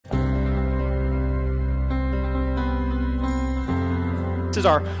This is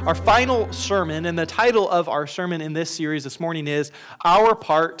our final sermon, and the title of our sermon in this series this morning is Our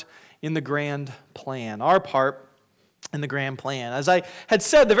Part in the Grand Plan. Our Part in the Grand Plan. As I had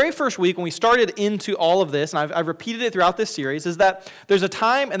said the very first week when we started into all of this, and I've repeated it throughout this series, is that there's a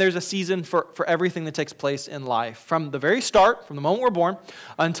time and there's a season for everything that takes place in life. From the very start, from the moment we're born,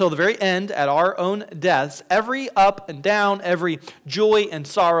 until the very end at our own deaths, every up and down, every joy and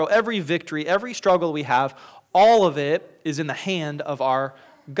sorrow, every victory, every struggle we have, all of it is in the hand of our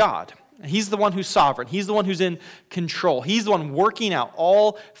God. He's the one who's sovereign. He's the one who's in control. He's the one working out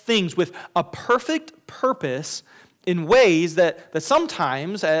all things with a perfect purpose in ways that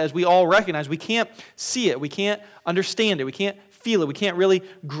sometimes, as we all recognize, we can't see it. We can't understand it. We can't feel it. We can't really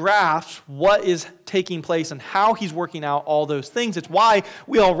grasp what is taking place and how he's working out all those things. It's why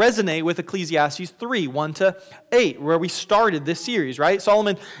we all resonate with Ecclesiastes 3, 1-8, where we started this series, right?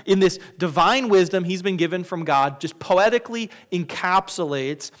 Solomon, in this divine wisdom he's been given from God, just poetically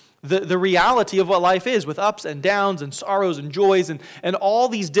encapsulates the reality of what life is, with ups and downs and sorrows and joys and all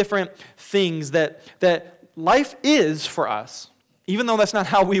these different things that life is for us, even though that's not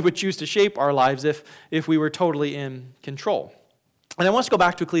how we would choose to shape our lives if we were totally in control. And I want us to go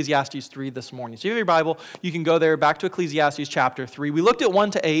back to Ecclesiastes 3 this morning. So if you have your Bible, you can go there, back to Ecclesiastes chapter 3. We looked at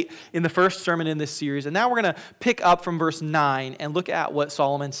 1-8 in the first sermon in this series, and now we're going to pick up from verse 9 and look at what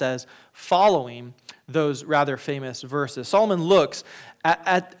Solomon says following those rather famous verses. Solomon looks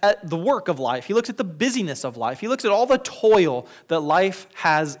at the work of life. He looks at the busyness of life. He looks at all the toil that life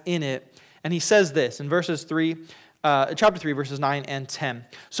has in it. And he says this in chapter 3, verses 9 and 10.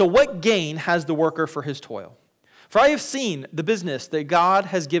 So what gain has the worker for his toil? For I have seen the business that God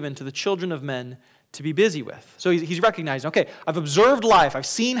has given to the children of men to be busy with. So he's recognizing, okay, I've observed life. I've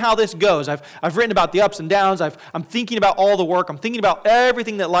seen how this goes. I've written about the ups and downs. I'm thinking about all the work. I'm thinking about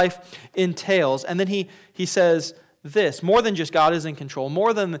everything that life entails. And then he says this, more than just God is in control,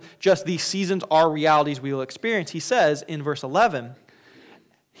 more than just these seasons are realities we will experience. He says in verse 11,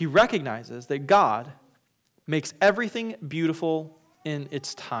 he recognizes that God makes everything beautiful in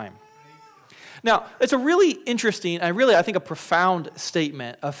its time. Now, it's a really interesting, I think a profound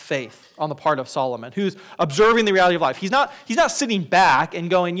statement of faith on the part of Solomon, who's observing the reality of life. He's not sitting back and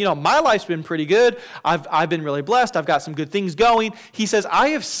going, my life's been pretty good. I've been really blessed. I've got some good things going. He says, I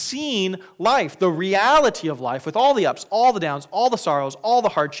have seen life, the reality of life, with all the ups, all the downs, all the sorrows, all the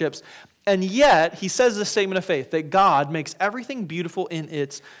hardships. And yet, he says this statement of faith, that God makes everything beautiful in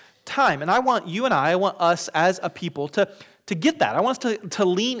its time. And I want us as a people to get that. I want us to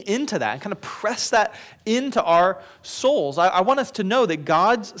lean into that and kind of press that into our souls. I want us to know that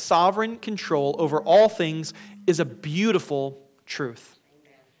God's sovereign control over all things is a beautiful truth.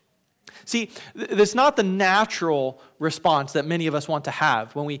 See, it's not the natural response that many of us want to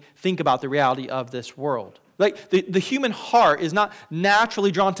have when we think about the reality of this world. Like the human heart is not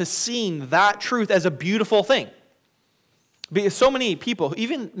naturally drawn to seeing that truth as a beautiful thing. Because so many people,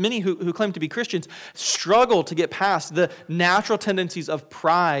 even many who claim to be Christians, struggle to get past the natural tendencies of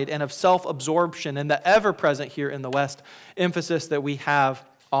pride and of self-absorption and the ever-present here in the West emphasis that we have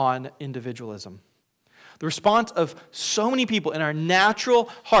on individualism. The response of so many people in our natural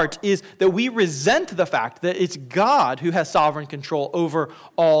hearts is that we resent the fact that it's God who has sovereign control over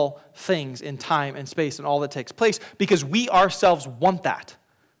all things in time and space and all that takes place, because we ourselves want that.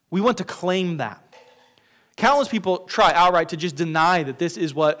 We want to claim that. Countless people try outright to just deny that this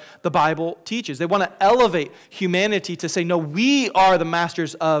is what the Bible teaches. They want to elevate humanity to say, no, we are the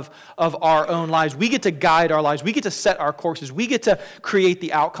masters of our own lives. We get to guide our lives. We get to set our courses. We get to create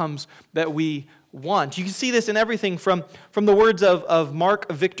the outcomes that we want. You can see this in everything from the words of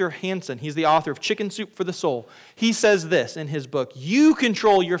Mark Victor Hansen. He's the author of Chicken Soup for the Soul. He says this in his book, you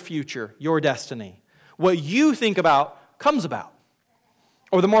control your future, your destiny. What you think about comes about.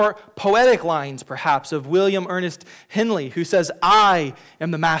 Or the more poetic lines, perhaps, of William Ernest Henley, who says, I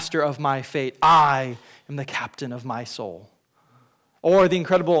am the master of my fate. I am the captain of my soul. Or the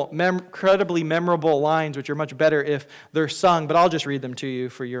incredibly memorable lines, which are much better if they're sung, but I'll just read them to you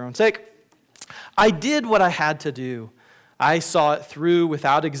for your own sake. I did what I had to do. I saw it through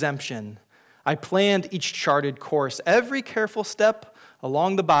without exemption. I planned each charted course, every careful step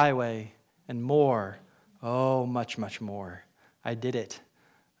along the byway, and more, oh, much, much more. I did it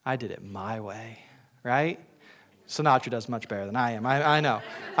my way, right? Sinatra does much better than I am. I know.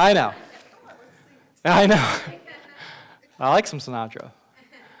 I like some Sinatra.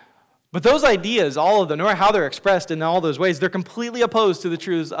 But those ideas, all of them, no matter how they're expressed in all those ways, they're completely opposed to the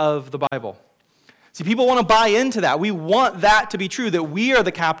truths of the Bible. See, people want to buy into that. We want that to be true, that we are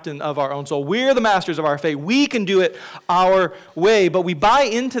the captain of our own soul. We're the masters of our fate. We can do it our way. But we buy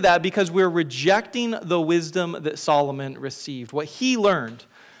into that because we're rejecting the wisdom that Solomon received, what he learned,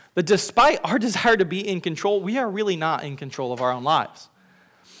 that despite our desire to be in control, we are really not in control of our own lives.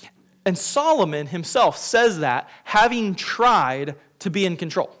 And Solomon himself says that, having tried to be in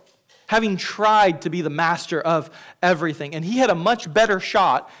control, having tried to be the master of everything. And he had a much better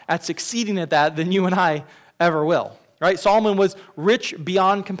shot at succeeding at that than you and I ever will. Right? Solomon was rich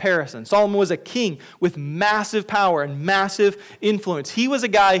beyond comparison. Solomon was a king with massive power and massive influence. He was a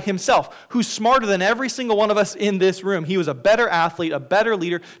guy himself who's smarter than every single one of us in this room. He was a better athlete, a better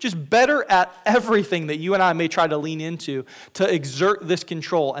leader, just better at everything that you and I may try to lean into to exert this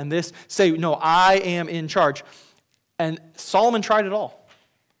control and this say, no, I am in charge. And Solomon tried it all.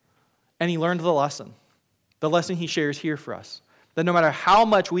 And he learned the lesson he shares here for us. That no matter how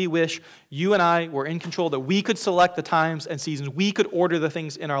much we wish you and I were in control, that we could select the times and seasons, we could order the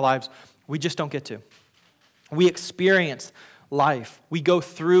things in our lives, we just don't get to. We experience life. We go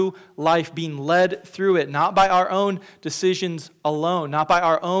through life being led through it, not by our own decisions alone, not by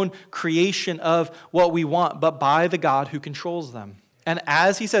our own creation of what we want, but by the God who controls them. And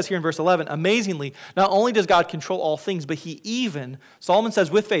as he says here in verse 11, amazingly, not only does God control all things, but he even, Solomon says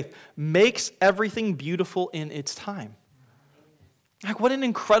with faith, makes everything beautiful in its time. Like, what an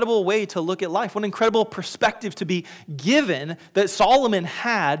incredible way to look at life. What an incredible perspective to be given that Solomon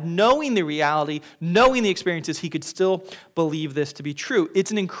had, knowing the reality, knowing the experiences, he could still believe this to be true. It's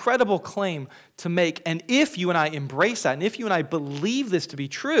an incredible claim to make. And if you and I embrace that, and if you and I believe this to be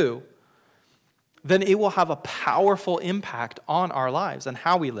true, then it will have a powerful impact on our lives and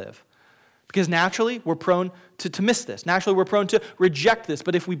how we live. Because naturally, we're prone to miss this. Naturally, we're prone to reject this.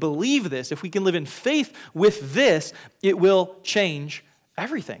 But if we believe this, if we can live in faith with this, it will change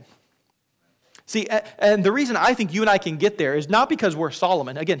everything. See, and the reason I think you and I can get there is not because we're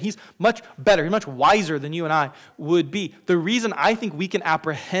Solomon. Again, he's much better, he's much wiser than you and I would be. The reason I think we can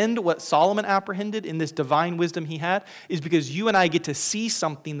apprehend what Solomon apprehended in this divine wisdom he had is because you and I get to see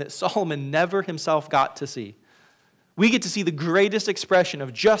something that Solomon never himself got to see. We get to see the greatest expression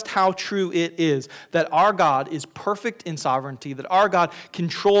of just how true it is that our God is perfect in sovereignty, that our God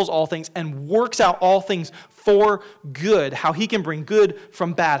controls all things and works out all things for good, how he can bring good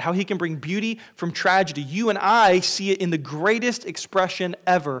from bad, how he can bring beauty from tragedy. You and I see it in the greatest expression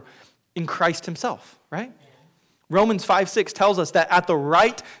ever in Christ himself, right? Romans 5:6 tells us that at the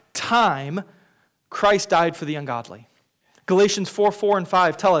right time, Christ died for the ungodly. Galatians 4:4 and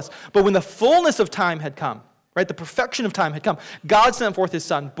 5 tell us, but when the fullness of time had come, right, the perfection of time had come, God sent forth his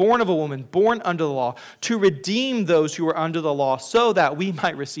son, born of a woman, born under the law, to redeem those who were under the law so that we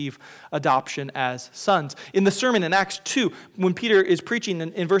might receive adoption as sons. In the sermon in Acts 2, when Peter is preaching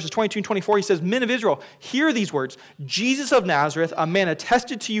in verses 22 and 24, he says, men of Israel, hear these words, Jesus of Nazareth, a man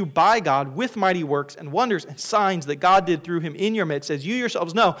attested to you by God with mighty works and wonders and signs that God did through him in your midst, as you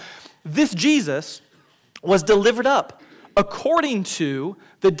yourselves know, this Jesus was delivered up according to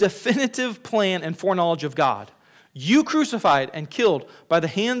the definitive plan and foreknowledge of God. You crucified and killed by the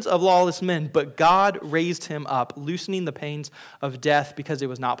hands of lawless men, but God raised him up, loosening the pains of death because it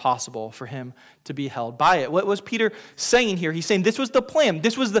was not possible for him to be held by it. What was Peter saying here? He's saying this was the plan.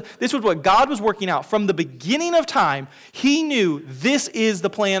 This was what God was working out. From the beginning of time, he knew this is the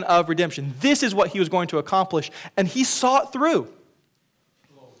plan of redemption. This is what he was going to accomplish, and he saw it through.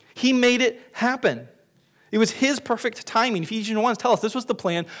 He made it happen. It was his perfect timing. Ephesians 1 tells us this was the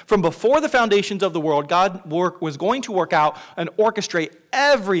plan from before the foundations of the world. God was going to work out and orchestrate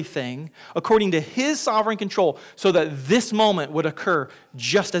everything according to his sovereign control so that this moment would occur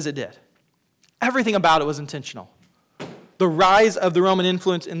just as it did. Everything about it was intentional. The rise of the Roman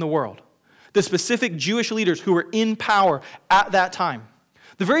influence in the world, the specific Jewish leaders who were in power at that time,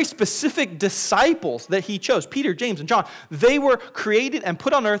 the very specific disciples that he chose, Peter, James, and John, they were created and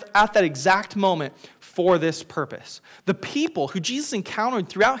put on earth at that exact moment for this purpose. The people who Jesus encountered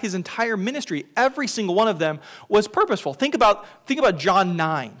throughout his entire ministry, every single one of them was purposeful. Think about John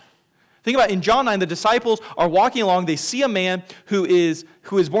 9. Think about in John 9, the disciples are walking along. They see a man who is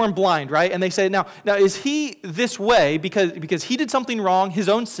born blind, right? And they say, now is he this way because he did something wrong, his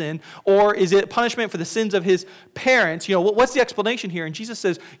own sin, or is it punishment for the sins of his parents? You know, what's the explanation here? And Jesus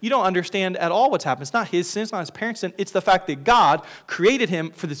says, you don't understand at all what's happened. It's not his sin, it's not his parents' sin. It's the fact that God created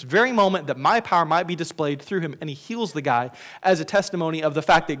him for this very moment that my power might be displayed through him. And he heals the guy as a testimony of the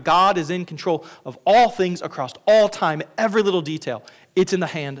fact that God is in control of all things across all time, every little detail. It's in the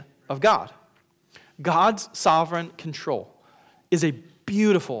hand of God. God's sovereign control is a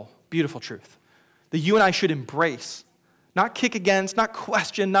beautiful, beautiful truth that you and I should embrace Not kick against, not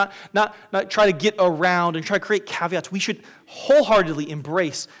question, not try to get around and try to create caveats. We should wholeheartedly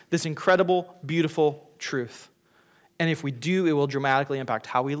embrace this incredible, beautiful truth. And if we do, it will dramatically impact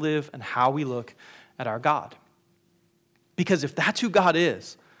how we live and how we look at our God. Because if that's who God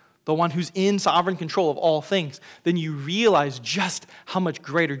is, the one who's in sovereign control of all things, then you realize just how much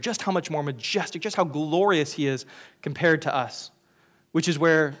greater, just how much more majestic, just how glorious he is compared to us, which is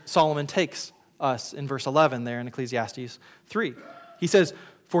where Solomon takes us in verse 11 there in Ecclesiastes 3. He says,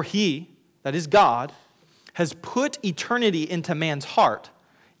 "For he," that is God, "has put eternity into man's heart,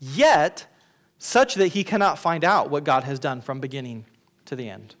 yet such that he cannot find out what God has done from beginning to the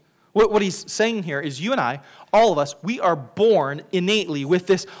end." What he's saying here is you and I, all of us, we are born innately with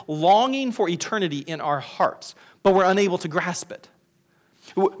this longing for eternity in our hearts, but we're unable to grasp it.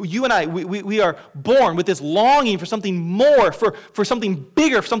 You and I, we are born with this longing for something more, for something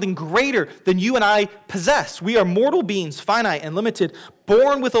bigger, for something greater than you and I possess. We are mortal beings, finite and limited,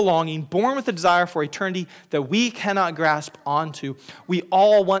 born with a longing, born with a desire for eternity that we cannot grasp onto. We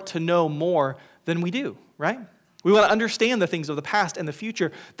all want to know more than we do, right? We want to understand the things of the past and the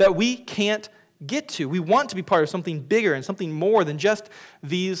future that we can't get to. We want to be part of something bigger and something more than just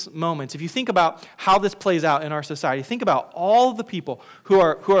these moments. If you think about how this plays out in our society, think about all the people who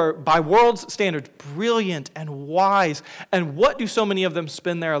are by world's standards brilliant and wise, and what do so many of them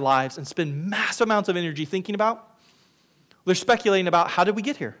spend their lives and spend massive amounts of energy thinking about? They're speculating about how did we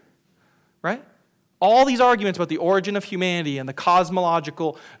get here, right? All these arguments about the origin of humanity and the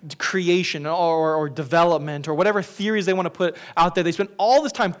cosmological creation or development or whatever theories they want to put out there, they spend all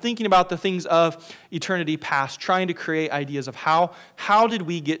this time thinking about the things of eternity past, trying to create ideas of how did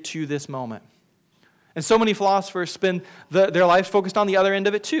we get to this moment. And so many philosophers spend their lives focused on the other end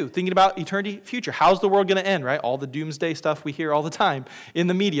of it too, thinking about eternity future. How's the world going to end, right? All the doomsday stuff we hear all the time in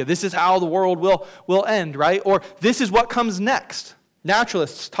the media. This is how the world will end, right? Or this is what comes next.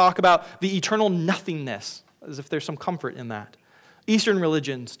 Naturalists talk about the eternal nothingness, as if there's some comfort in that. Eastern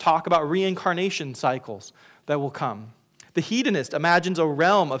religions talk about reincarnation cycles that will come. The hedonist imagines a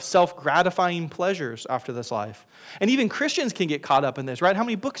realm of self-gratifying pleasures after this life. And even Christians can get caught up in this, right? How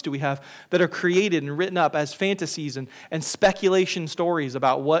many books do we have that are created and written up as fantasies and speculation stories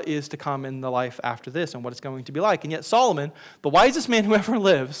about what is to come in the life after this and what it's going to be like? And yet Solomon, the wisest man who ever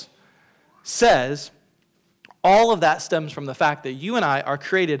lives, says all of that stems from the fact that you and I are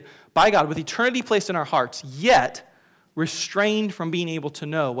created by God with eternity placed in our hearts, yet restrained from being able to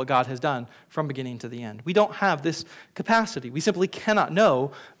know what God has done from beginning to the end. We don't have this capacity. We simply cannot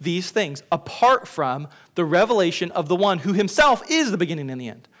know these things apart from the revelation of the one who himself is the beginning and the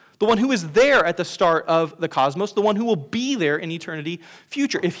end, the one who is there at the start of the cosmos, the one who will be there in eternity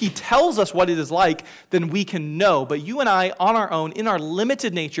future. If he tells us what it is like, then we can know. But you and I, on our own, in our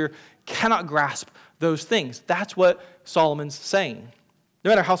limited nature, cannot grasp those things. That's what Solomon's saying.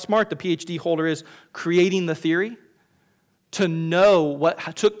 No matter how smart the PhD holder is creating the theory, to know what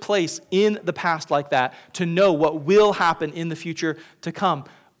took place in the past like that, to know what will happen in the future to come,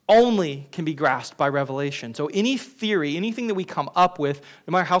 only can be grasped by revelation. So any theory, anything that we come up with,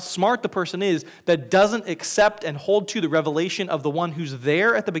 no matter how smart the person is, that doesn't accept and hold to the revelation of the one who's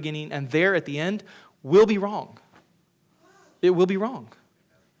there at the beginning and there at the end, will be wrong. It will be wrong.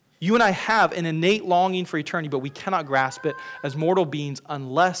 You and I have an innate longing for eternity, but we cannot grasp it as mortal beings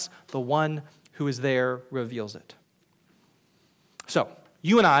unless the one who is there reveals it. So,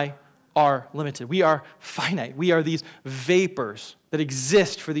 you and I are limited. We are finite. We are these vapors that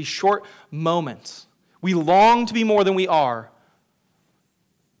exist for these short moments. We long to be more than we are.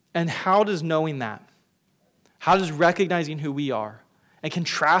 And how does knowing that, how does recognizing who we are and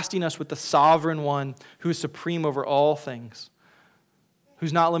contrasting us with the sovereign one who is supreme over all things,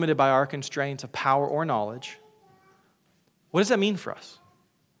 who's not limited by our constraints of power or knowledge, what does that mean for us?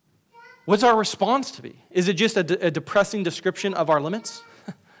 What's our response to be? Is it just a depressing description of our limits?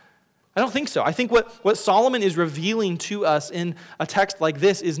 I don't think so. I think what Solomon is revealing to us in a text like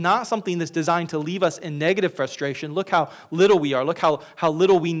this is not something that's designed to leave us in negative frustration. Look how little we are. Look how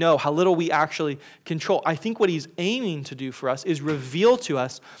little we know, how little we actually control. I think what he's aiming to do for us is reveal to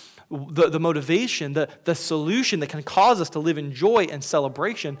us the motivation, the solution that can cause us to live in joy and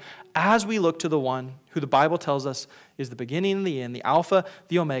celebration as we look to the one who the Bible tells us is the beginning and the end, the Alpha,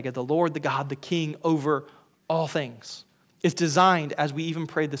 the Omega, the Lord, the God, the King over all things. It's designed, as we even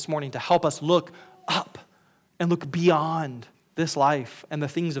prayed this morning, to help us look up and look beyond this life and the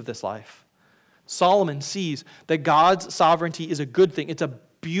things of this life. Solomon sees that God's sovereignty is a good thing. It's a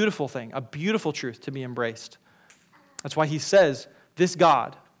beautiful thing, a beautiful truth to be embraced. That's why he says, this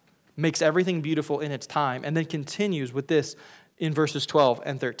God makes everything beautiful in its time, and then continues with this in verses 12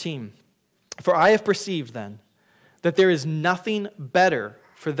 and 13. For I have perceived then that there is nothing better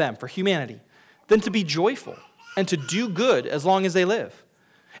for them, for humanity, than to be joyful and to do good as long as they live,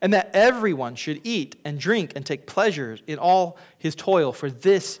 and that everyone should eat and drink and take pleasure in all his toil, for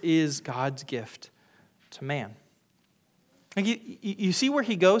this is God's gift to man. Like you see where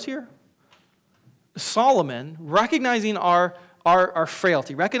he goes here? Solomon, recognizing our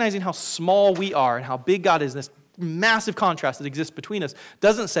frailty, recognizing how small we are and how big God is, this massive contrast that exists between us,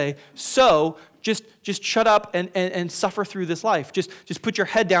 doesn't say, so just shut up and suffer through this life. Just put your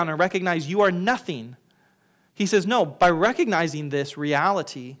head down and recognize you are nothing. He says, no, by recognizing this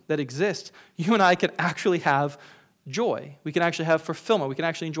reality that exists, you and I can actually have joy. We can actually have fulfillment. We can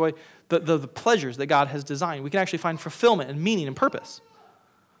actually enjoy the pleasures that God has designed. We can actually find fulfillment and meaning and purpose.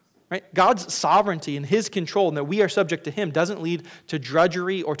 Right? God's sovereignty and his control, and that we are subject to him, doesn't lead to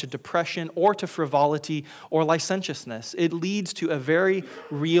drudgery or to depression or to frivolity or licentiousness. It leads to a very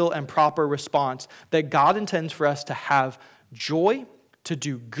real and proper response that God intends for us to have joy, to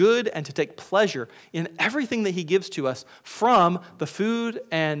do good, and to take pleasure in everything that he gives to us, from the food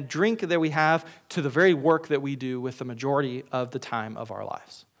and drink that we have to the very work that we do with the majority of the time of our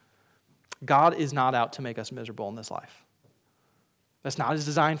lives. God is not out to make us miserable in this life. That's not his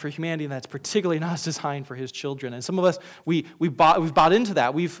design for humanity, and that's particularly not his design for his children. And some of us, we've bought into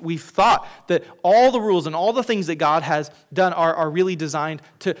that. We've thought that all the rules and all the things that God has done are really designed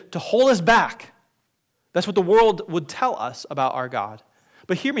to hold us back. That's what the world would tell us about our God.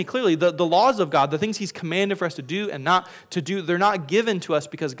 But hear me clearly, the laws of God, the things he's commanded for us to do and not to do, they're not given to us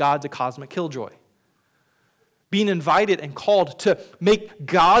because God's a cosmic killjoy. Being invited and called to make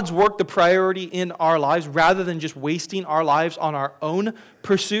God's work the priority in our lives rather than just wasting our lives on our own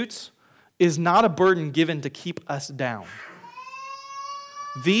pursuits is not a burden given to keep us down.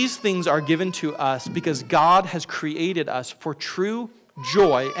 These things are given to us because God has created us for true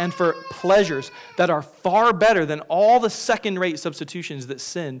joy and for pleasures that are far better than all the second-rate substitutions that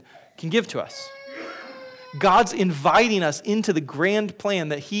sin can give to us. God's inviting us into the grand plan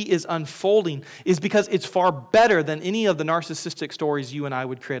that he is unfolding is because it's far better than any of the narcissistic stories you and I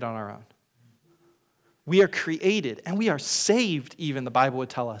would create on our own. We are created, and we are saved, even, the Bible would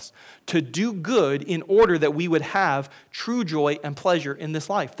tell us, to do good in order that we would have true joy and pleasure in this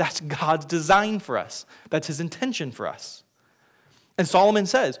life. That's God's design for us. That's his intention for us. And Solomon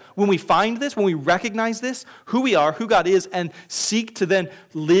says, when we find this, when we recognize this, who we are, who God is, and seek to then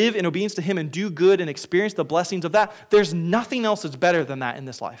live in obedience to him and do good and experience the blessings of that, there's nothing else that's better than that in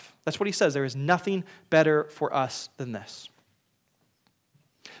this life. That's what he says. There is nothing better for us than this.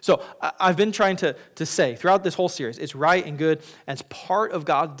 So I've been trying to say throughout this whole series, it's right and good, and it's part of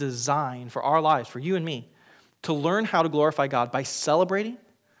God's design for our lives, for you and me, to learn how to glorify God by celebrating,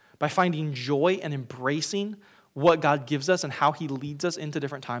 by finding joy and embracing what God gives us and how he leads us into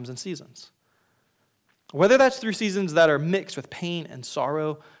different times and seasons. Whether that's through seasons that are mixed with pain and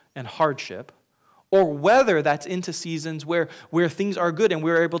sorrow and hardship, or whether that's into seasons where things are good and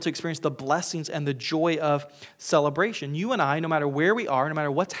we're able to experience the blessings and the joy of celebration. You and I, no matter where we are, no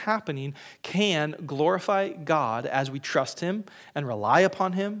matter what's happening, can glorify God as we trust him and rely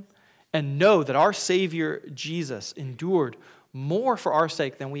upon him and know that our Savior Jesus endured more for our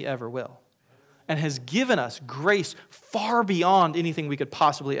sake than we ever will, and has given us grace far beyond anything we could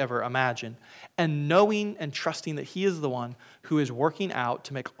possibly ever imagine, and knowing and trusting that he is the one who is working out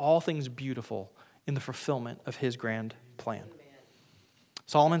to make all things beautiful in the fulfillment of his grand plan. Amen.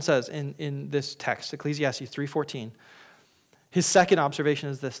 Solomon says in this text, Ecclesiastes 3:14, his second observation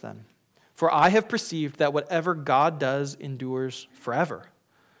is this then: for I have perceived that whatever God does endures forever.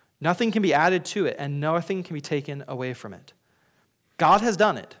 Nothing can be added to it, and nothing can be taken away from it. God has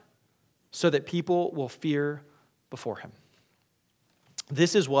done it so that people will fear before him.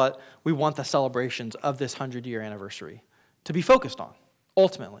 This is what we want the celebrations of this 100-year anniversary to be focused on,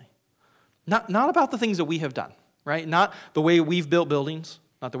 ultimately. Not about the things that we have done, right? Not the way we've built buildings,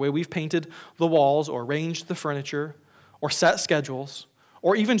 not the way we've painted the walls or arranged the furniture or set schedules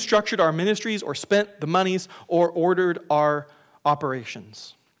or even structured our ministries or spent the monies or ordered our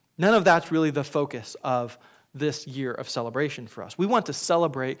operations. None of that's really the focus of this year of celebration for us. We want to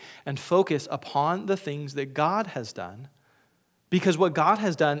celebrate and focus upon the things that God has done, because what God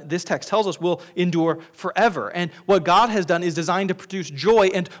has done, this text tells us, will endure forever. And what God has done is designed to produce joy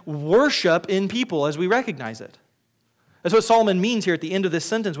and worship in people as we recognize it. That's what Solomon means here at the end of this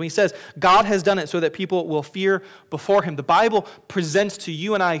sentence when he says, God has done it so that people will fear before him. The Bible presents to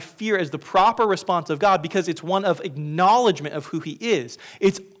you and I fear as the proper response of God because it's one of acknowledgement of who he is.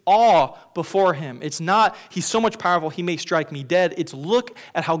 It's awe before him. It's not, he's so much powerful, he may strike me dead. It's look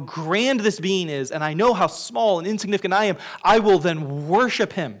at how grand this being is, and I know how small and insignificant I am. I will then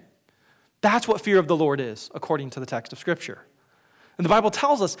worship him. That's what fear of the Lord is, according to the text of Scripture. And the Bible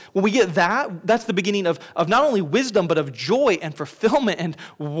tells us when we get that, that's the beginning of not only wisdom, but of joy and fulfillment and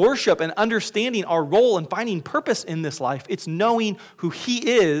worship and understanding our role and finding purpose in this life. It's knowing who He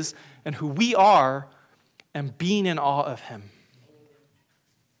is and who we are and being in awe of Him.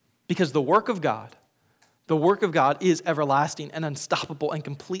 Because the work of God is everlasting and unstoppable and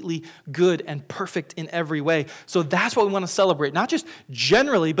completely good and perfect in every way. So that's what we want to celebrate, not just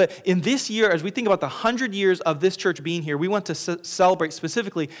generally, but in this year, as we think about the 100 years of this church being here, we want to celebrate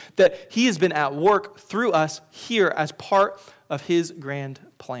specifically that He has been at work through us here as part of His grand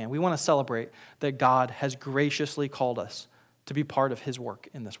plan. We want to celebrate that God has graciously called us to be part of His work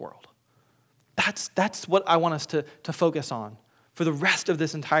in this world. That's what I want us to focus on. For the rest of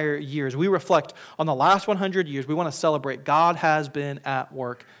this entire year, as we reflect on the last 100 years, we want to celebrate God has been at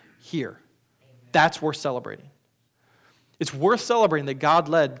work here. That's worth celebrating. It's worth celebrating that God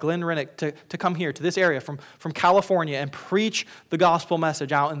led Glenn Rennick to come here to this area from California and preach the gospel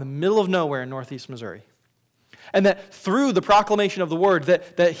message out in the middle of nowhere in northeast Missouri. And that through the proclamation of the word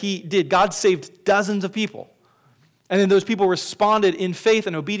that he did, God saved dozens of people. And then those people responded in faith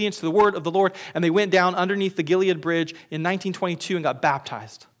and obedience to the word of the Lord, and they went down underneath the Gilead Bridge in 1922 and got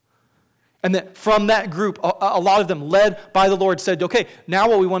baptized. And that from that group, a lot of them, led by the Lord, said, okay, now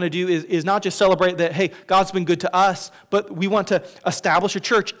what we want to do is not just celebrate that, hey, God's been good to us, but we want to establish a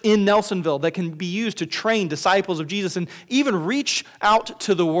church in Nelsonville that can be used to train disciples of Jesus and even reach out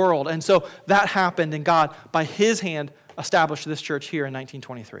to the world. And so that happened, and God, by His hand, established this church here in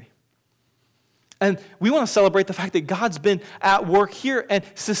 1923. And we want to celebrate the fact that God's been at work here and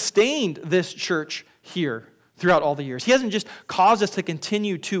sustained this church here throughout all the years. He hasn't just caused us to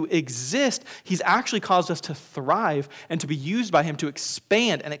continue to exist. He's actually caused us to thrive and to be used by Him to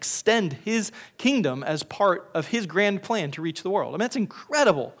expand and extend His kingdom as part of His grand plan to reach the world. I mean, that's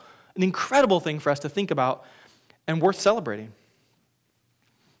incredible, an incredible thing for us to think about and worth celebrating.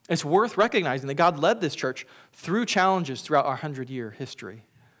 It's worth recognizing that God led this church through challenges throughout our 100-year history.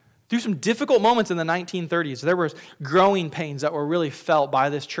 Through some difficult moments in the 1930s, there was growing pains that were really felt by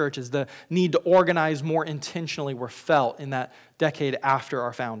this church as the need to organize more intentionally were felt in that decade after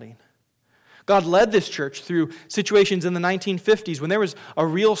our founding. God led this church through situations in the 1950s when there was a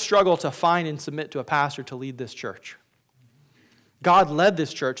real struggle to find and submit to a pastor to lead this church. God led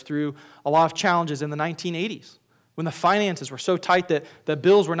this church through a lot of challenges in the 1980s. When the finances were so tight that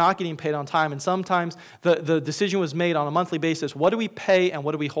bills were not getting paid on time, and sometimes the decision was made on a monthly basis, what do we pay and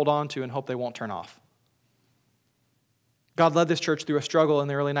what do we hold on to and hope they won't turn off? God led this church through a struggle in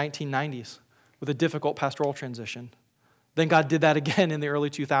the early 1990s with a difficult pastoral transition. Then God did that again in the early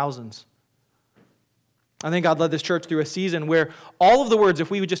 2000s. I think God led this church through a season where all of the words,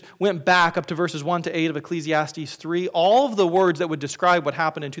 if we just went back up to verses 1 to 8 of Ecclesiastes 3, all of the words that would describe what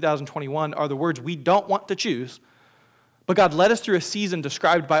happened in 2021 are the words we don't want to choose. But God led us through a season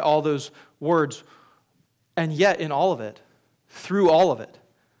described by all those words. And yet, in all of it, through all of it,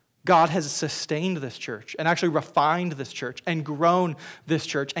 God has sustained this church and actually refined this church and grown this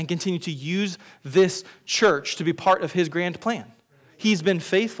church and continued to use this church to be part of His grand plan. He's been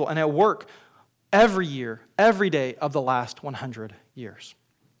faithful and at work every year, every day of the last 100 years.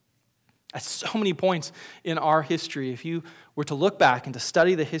 At so many points in our history, if you were to look back and to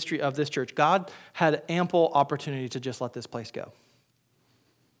study the history of this church, God had ample opportunity to just let this place go.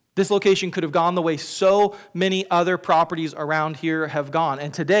 This location could have gone the way so many other properties around here have gone.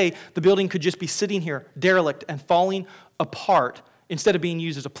 And today, the building could just be sitting here, derelict and falling apart, instead of being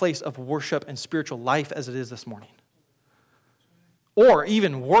used as a place of worship and spiritual life as it is this morning. Or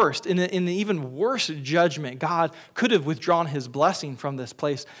even worse, in an even worse judgment, God could have withdrawn His blessing from this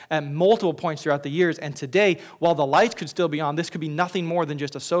place at multiple points throughout the years. And today, while the lights could still be on, this could be nothing more than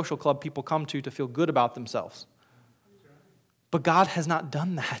just a social club people come to feel good about themselves. But God has not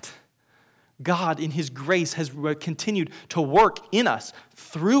done that. God, in His grace, has continued to work in us,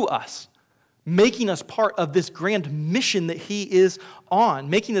 through us, making us part of this grand mission that He is on,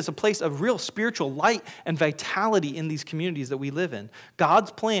 making this a place of real spiritual light and vitality in these communities that we live in.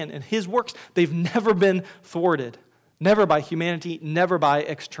 God's plan and His works, they've never been thwarted, never by humanity, never by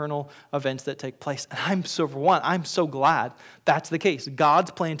external events that take place. And I'm so glad that's the case.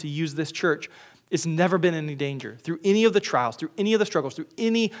 God's plan to use this church, it's never been in any danger through any of the trials, through any of the struggles, through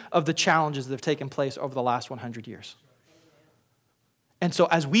any of the challenges that have taken place over the last 100 years. And so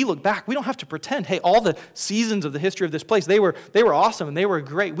as we look back, we don't have to pretend, hey, all the seasons of the history of this place, they were awesome and they were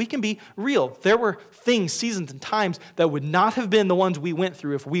great. We can be real. There were things, seasons, and times that would not have been the ones we went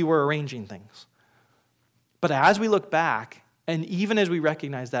through if we were arranging things. But as we look back And even as we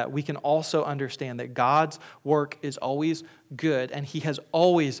recognize that, we can also understand that God's work is always good, and he has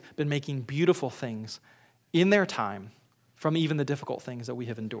always been making beautiful things in their time from even the difficult things that we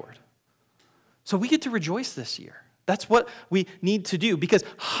have endured. So we get to rejoice this year. That's what we need to do, because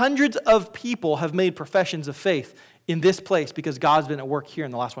hundreds of people have made professions of faith in this place because God's been at work here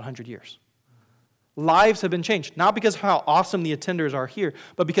in the last 100 years. Lives have been changed, not because of how awesome the attenders are here,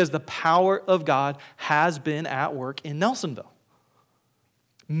 but because the power of God has been at work in Nelsonville.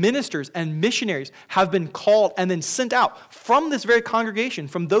 Ministers and missionaries have been called and then sent out from this very congregation,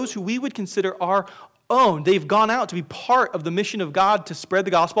 from those who we would consider our own. They've gone out to be part of the mission of God to spread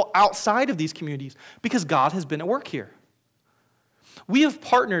the gospel outside of these communities because God has been at work here. We have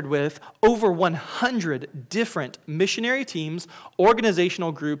partnered with over 100 different missionary teams,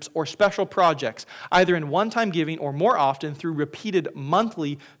 organizational groups, or special projects, either in one-time giving or more often through repeated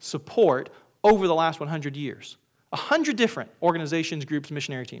monthly support over the last 100 years. 100 different organizations, groups,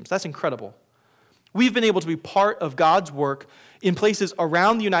 missionary teams. That's incredible. We've been able to be part of God's work in places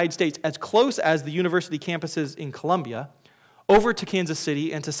around the United States, as close as the university campuses in Columbia, over to Kansas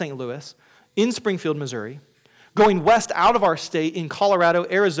City and to St. Louis, in Springfield, Missouri, going west out of our state in Colorado,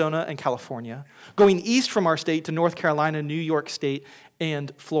 Arizona, and California, going east from our state to North Carolina, New York State,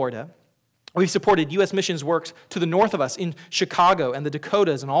 and Florida. We've supported U.S. missions works to the north of us in Chicago and the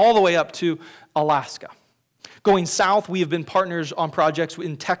Dakotas and all the way up to Alaska. Going south, we have been partners on projects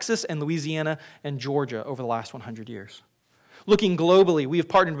in Texas and Louisiana and Georgia over the last 100 years. Looking globally, we have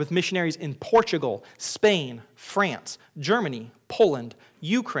partnered with missionaries in Portugal, Spain, France, Germany, Poland,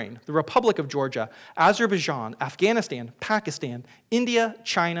 Ukraine, the Republic of Georgia, Azerbaijan, Afghanistan, Pakistan, India,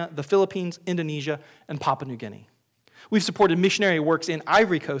 China, the Philippines, Indonesia, and Papua New Guinea. We've supported missionary works in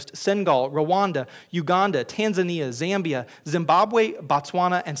Ivory Coast, Senegal, Rwanda, Uganda, Tanzania, Zambia, Zimbabwe,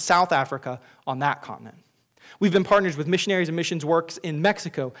 Botswana, and South Africa on that continent. We've been partners with missionaries and missions works in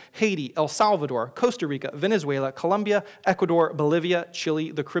Mexico, Haiti, El Salvador, Costa Rica, Venezuela, Colombia, Ecuador, Bolivia,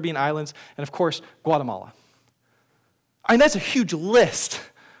 Chile, the Caribbean islands, and of course, Guatemala. I mean, that's a huge list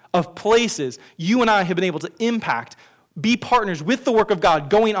of places you and I have been able to impact, be partners with the work of God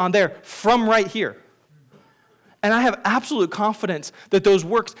going on there from right here. And I have absolute confidence that those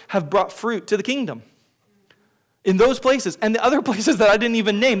works have brought fruit to the kingdom. In those places, and the other places that I didn't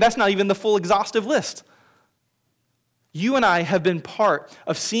even name, that's not even the full exhaustive list. You and I have been part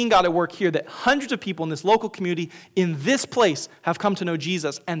of seeing God at work here, that hundreds of people in this local community in this place have come to know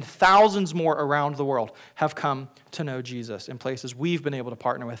Jesus, and thousands more around the world have come to know Jesus in places we've been able to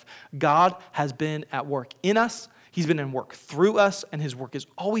partner with. God has been at work in us. He's been at work through us, and his work is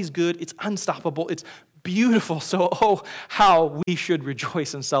always good. It's unstoppable. It's beautiful. So, oh, how we should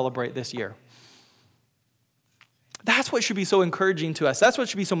rejoice and celebrate this year. That's what should be so encouraging to us. That's what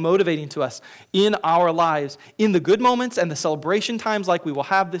should be so motivating to us in our lives, in the good moments and the celebration times like we will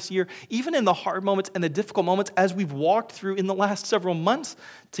have this year, even in the hard moments and the difficult moments as we've walked through in the last several months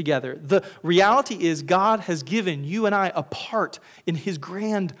together. The reality is God has given you and I a part in his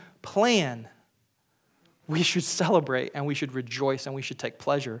grand plan. We should celebrate and we should rejoice and we should take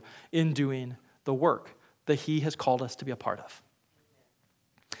pleasure in doing the work that he has called us to be a part of.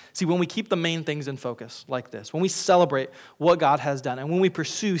 See, when we keep the main things in focus like this, when we celebrate what God has done, and when we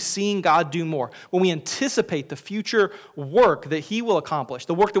pursue seeing God do more, when we anticipate the future work that he will accomplish,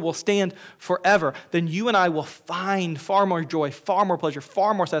 the work that will stand forever, then you and I will find far more joy, far more pleasure,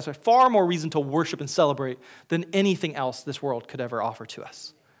 far more satisfaction, far more reason to worship and celebrate than anything else this world could ever offer to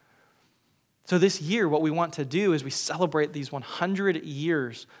us. So this year, what we want to do as we celebrate these 100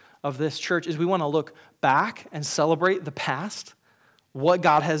 years of this church is we want to look back and celebrate the past, what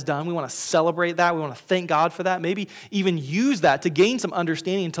God has done. We want to celebrate that. We want to thank God for that. Maybe even use that to gain some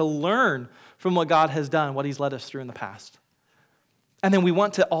understanding, to learn from what God has done, what he's led us through in the past. And then we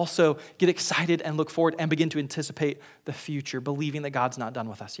want to also get excited and look forward and begin to anticipate the future, believing that God's not done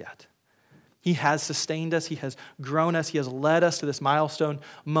with us yet. He has sustained us. He has grown us. He has led us to this milestone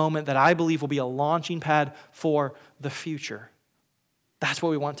moment that I believe will be a launching pad for the future. That's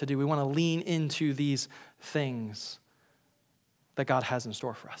what we want to do. We want to lean into these things that God has in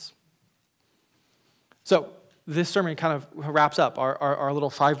store for us. So this sermon kind of wraps up our little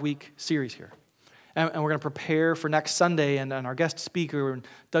 5-week series here. And we're going to prepare for next Sunday, and our guest speaker,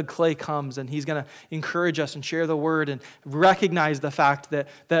 Doug Clay, comes, and he's going to encourage us and share the word and recognize the fact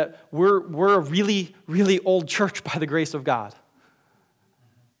that we're a really, really old church by the grace of God.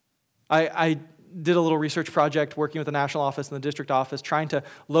 I did a little research project working with the national office and the district office, trying to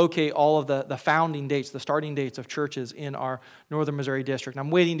locate all of the founding dates, the starting dates of churches in our northern Missouri district. And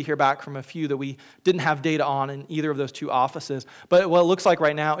I'm waiting to hear back from a few that we didn't have data on in either of those two offices. But what it looks like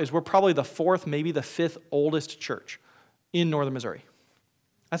right now is we're probably the 4th, maybe the 5th oldest church in northern Missouri.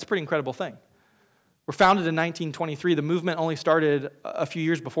 That's a pretty incredible thing. We're founded in 1923. The movement only started a few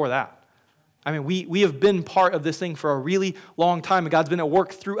years before that. I mean, we have been part of this thing for a really long time, and God's been at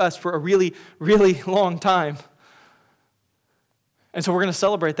work through us for a really, really long time. And so we're going to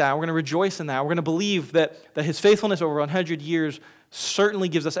celebrate that. We're going to rejoice in that. We're going to believe that his faithfulness over 100 years certainly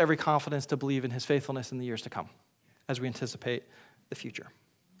gives us every confidence to believe in his faithfulness in the years to come as we anticipate the future.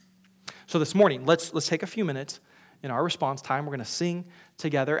 So this morning, let's take a few minutes in our response time. We're going to sing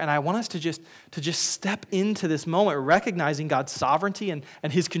together, and I want us to just step into this moment, recognizing God's sovereignty and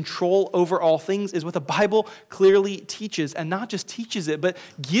his control over all things is what the Bible clearly teaches, and not just teaches it, but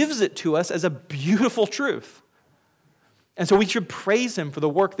gives it to us as a beautiful truth. And so we should praise him for the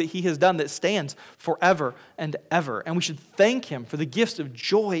work that he has done that stands forever and ever. And we should thank him for the gifts of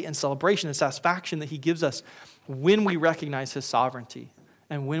joy and celebration and satisfaction that he gives us when we recognize his sovereignty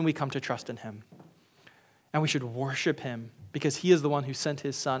and when we come to trust in him. And we should worship him because he is the one who sent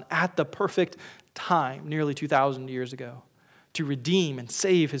his son at the perfect time, nearly 2,000 years ago, to redeem and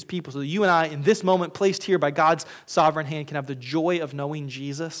save his people so that you and I, in this moment placed here by God's sovereign hand, can have the joy of knowing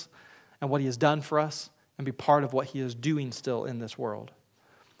Jesus and what he has done for us and be part of what he is doing still in this world.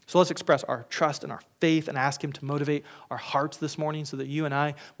 So let's express our trust and our faith and ask him to motivate our hearts this morning so that you and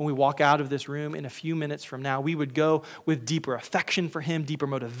I, when we walk out of this room in a few minutes from now, we would go with deeper affection for him, deeper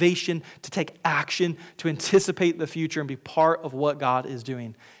motivation to take action, to anticipate the future and be part of what God is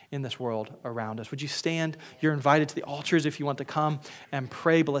doing in this world around us. Would you stand? You're invited to the altars if you want to come and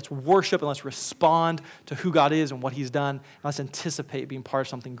pray, but let's worship and let's respond to who God is and what he's done. And let's anticipate being part of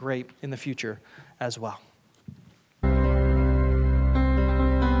something great in the future as well.